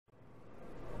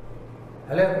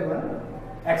Hello everyone.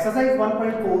 Exercise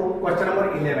 1.4, question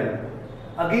number 11.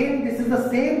 Again, this is the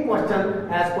same question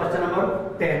as question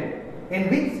number 10, in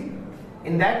which,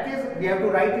 in that case, we have to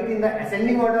write it in the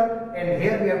ascending order, and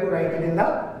here we have to write it in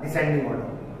the descending order.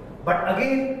 But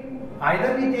again,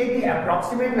 either we take the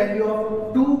approximate value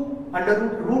of 2 under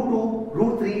root 2,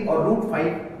 root 3 or root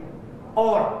 5,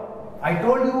 or I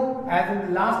told you as in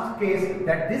the last case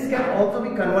that this can also be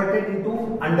converted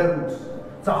into under roots.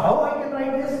 So how I can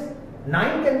write this?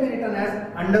 9 can be written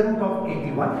as under root of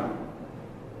 81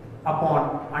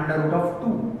 upon under root of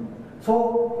 2.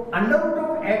 So under root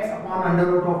of x upon under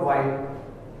root of y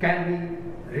can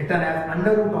be written as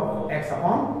under root of x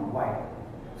upon y.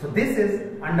 So this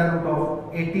is under root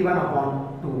of 81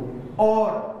 upon 2,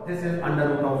 or this is under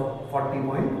root of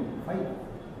 40.5.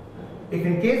 If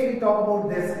in case we talk about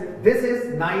this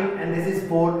is 9 and this is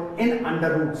 4 in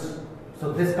under roots.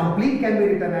 So this complete can be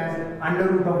written as under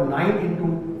root of 9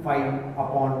 into 5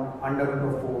 upon under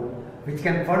root of 4, which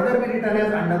can further be written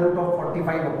as under root of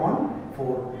 45 upon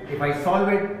 4. If I solve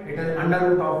it, it is under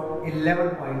root of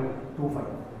 11.25.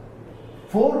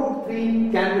 4 root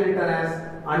 3 can be written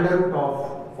as under root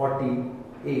of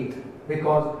 48,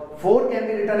 because 4 can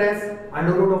be written as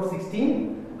under root of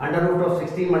 16. Under root of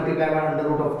 16 multiplied by under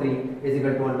root of 3 is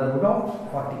equal to under root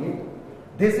of 48.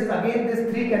 This is again, this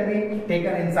 3 can be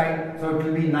taken inside, so it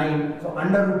will be 9. So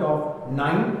under root of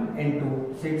 9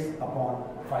 into 6 upon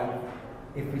 5.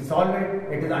 If we solve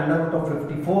it, it is under root of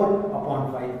 54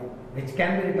 upon 5, which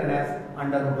can be written as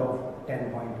under root of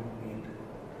 10.8.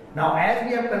 Now as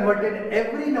we have converted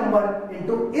every number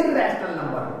into irrational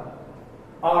number,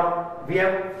 or we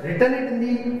have written it in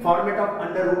the format of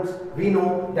under roots, we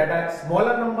know that a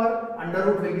smaller number under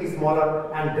root will be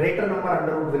smaller and greater number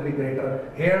under root will be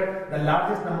greater. Here the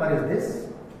largest number is this.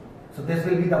 So this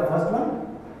will be the first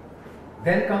one.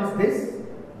 Then comes this.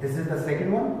 This is the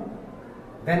second one.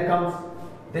 Then comes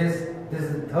this. This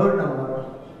is the third number.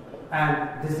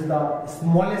 And this is the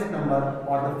smallest number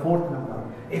or the fourth number.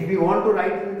 If we want to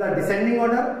write in the descending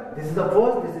order, this is the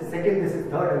first, this is second, this is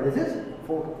third, and this is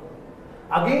fourth.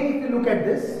 Again, if you look at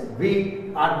this,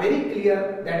 we are very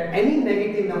clear that any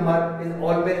negative number is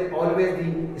always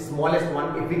the smallest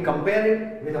one if we compare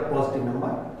it with a positive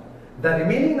number. The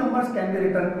remaining numbers can be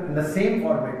written in the same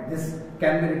format. This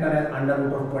can be written as under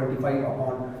root of 25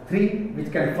 upon 3,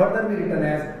 which can further be written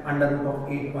as under root of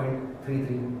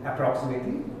 8.33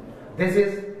 approximately. This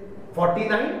is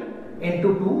 49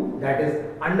 into 2, that is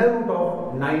under root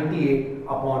of 98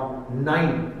 upon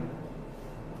 9.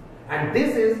 And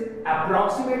this is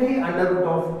approximately under root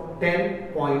of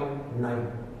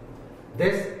 10.9.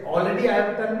 This already I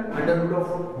have written under root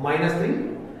of minus 3.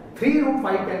 3 root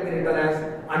 5 can be written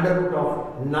as under root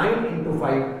of 9 into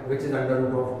 5, which is under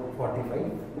root of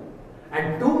 45.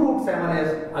 And 2 root 7 is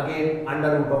again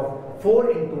under root of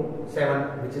 4 into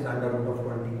 7, which is under root of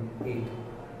 28.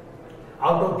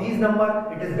 Out of these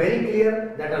numbers, it is very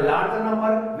clear that a larger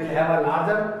number will have a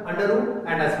larger under root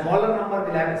and a smaller number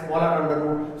will have a smaller under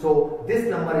root. So this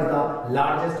number is the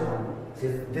largest one.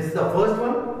 This is the first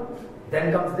one,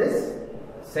 then comes this,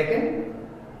 second,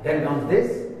 then comes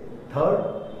this,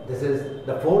 third, this is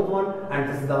the fourth one, and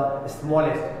this is the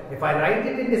smallest. If I write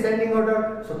it in descending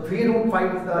order, so 3 root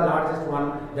 5 is the largest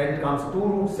one, then comes 2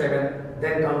 root 7,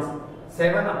 then comes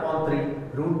 7 upon 3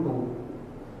 root 2,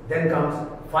 then comes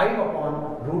 5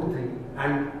 upon root 3,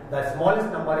 and the smallest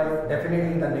number is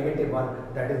definitely the negative one,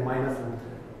 that is minus root 3.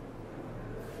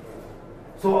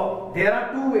 So there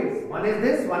are two ways. One is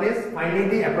this, one is finding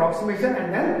the approximation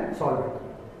and then solve it.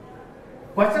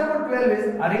 Question number 12 is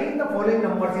arrange the following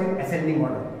numbers in ascending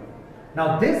order.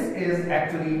 Now this is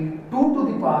actually 2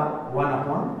 to the power 1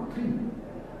 upon 3.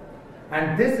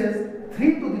 And this is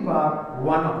 3 to the power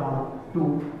 1 upon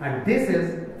 2. And this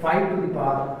is 5 to the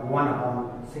power 1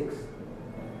 upon 6.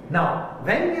 Now,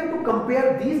 when we have to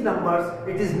compare these numbers,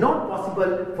 it is not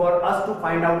possible for us to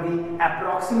find out the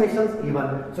approximations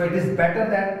even. So it is better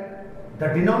that the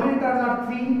denominators are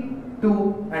 3,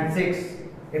 2 and 6.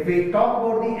 If we talk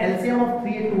about the LCM of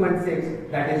 3, 2 and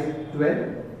 6, that is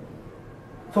 12.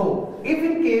 So, if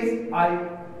in case I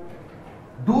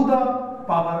do the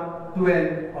power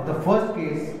 12 of the first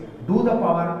case, do the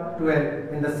power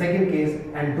 12 in the second case,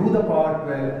 and do the power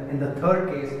 12 in the third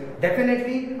case,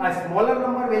 definitely a smaller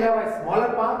number will have a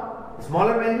smaller power,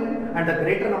 smaller value, and the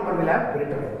greater number will have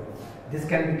greater value. This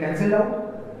can be cancelled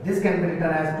out. This can be written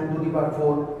as 2 to the power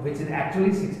 4, which is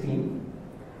actually 16.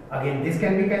 Again, this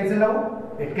can be cancelled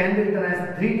out. It can be written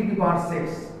as 3 to the power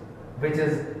 6, which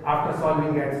is after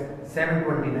solving gets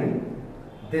 729.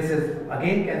 This is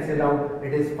again cancelled out.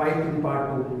 It is 5 to the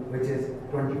power 2, which is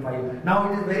 25.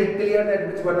 Now it is very clear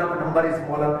that which one number is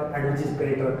smaller and which is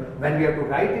greater. When we have to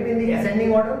write it in the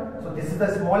ascending order, so this is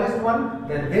the smallest one,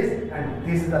 then this, and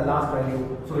this is the last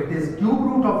value. So it is cube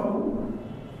root of 2,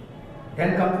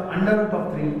 then comes under root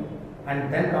of 3,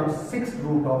 and then comes 6th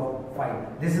root of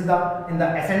 5. This is the, in the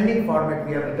ascending format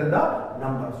we have written the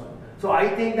numbers. So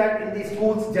I think that in the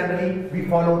schools generally we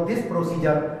follow this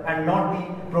procedure and not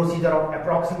the procedure of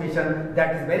approximation.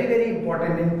 That is very, very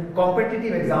important in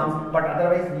competitive exams, but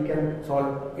otherwise we can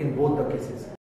solve in both the cases.